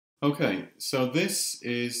Okay, so this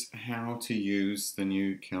is how to use the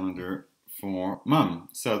new calendar for Mum.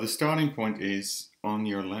 So the starting point is on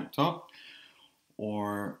your laptop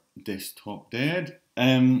or desktop, Dad.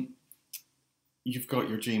 You've got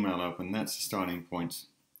your Gmail open. That's the starting point.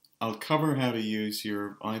 I'll cover how to use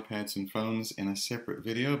your iPads and phones in a separate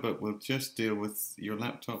video, but we'll just deal with your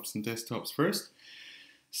laptops and desktops first.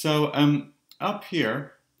 So up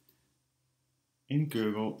here in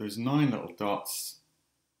Google, there's 9 little dots,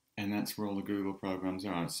 and that's where all the Google programs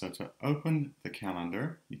are. So to open the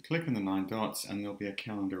calendar, you click on the 9 dots and there'll be a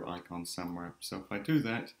calendar icon somewhere. So if I do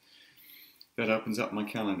that, that opens up my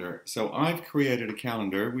calendar. So I've created a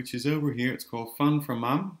calendar which is over here. It's called Fun for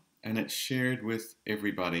Mum, and it's shared with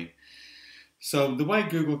everybody. So the way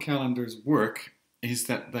Google Calendars work is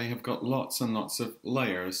that they have got lots and lots of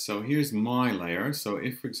layers. So here's my layer. So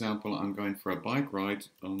if, for example, I'm going for a bike ride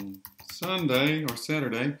on Sunday or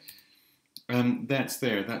Saturday, that's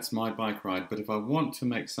there, that's my bike ride. But if I want to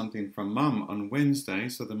make something from Mum on Wednesday,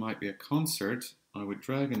 so there might be a concert, I would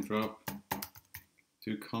drag and drop,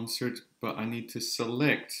 do concert, but I need to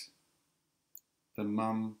select the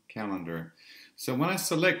Mum calendar. So when I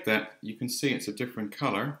select that, you can see it's a different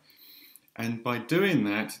color. And by doing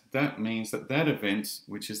that, that means that that event,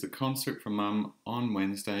 which is the concert for Mum on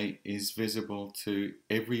Wednesday, is visible to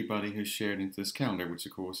everybody who's shared into this calendar, which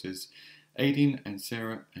of course is Aideen and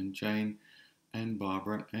Sarah and Jane and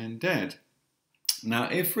Barbara and Dad. Now,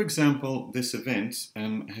 if, for example, this event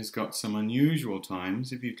has got some unusual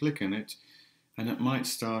times, if you click on it, and it might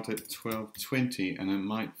start at 12:20 and it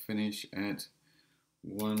might finish at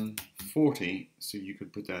 1:40, so you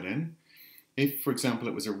could put that in. If, for example,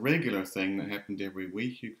 it was a regular thing that happened every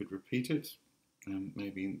week, you could repeat it,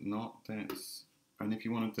 maybe not that. And if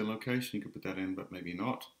you wanted the location, you could put that in, but maybe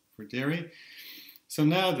not for Derry. So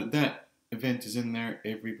now that that event is in there,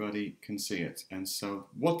 everybody can see it. And so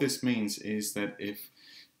what this means is that if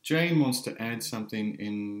Jane wants to add something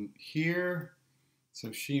in here,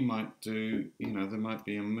 so she might do, there might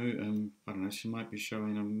be a I don't know, she might be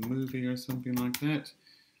showing a movie or something like that.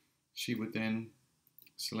 She would then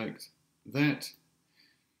select that.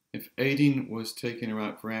 If Aideen was taking her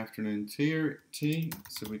out for afternoon tea,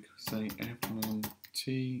 so we could say afternoon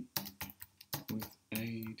tea with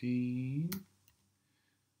Aideen,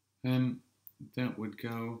 that would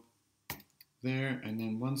go there, and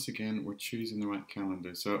then once again we're choosing the right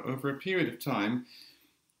calendar. So over a period of time,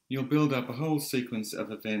 you'll build up a whole sequence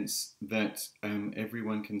of events that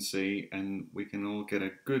everyone can see, and we can all get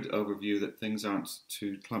a good overview that things aren't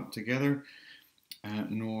too clumped together,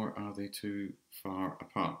 nor are they too far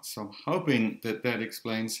apart. So I'm hoping that that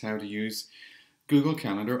explains how to use Google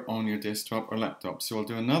Calendar on your desktop or laptop. So I'll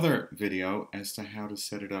do another video as to how to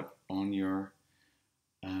set it up on your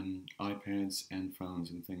iPads and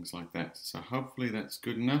phones and things like that. So hopefully that's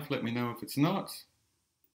good enough. Let me know if it's not.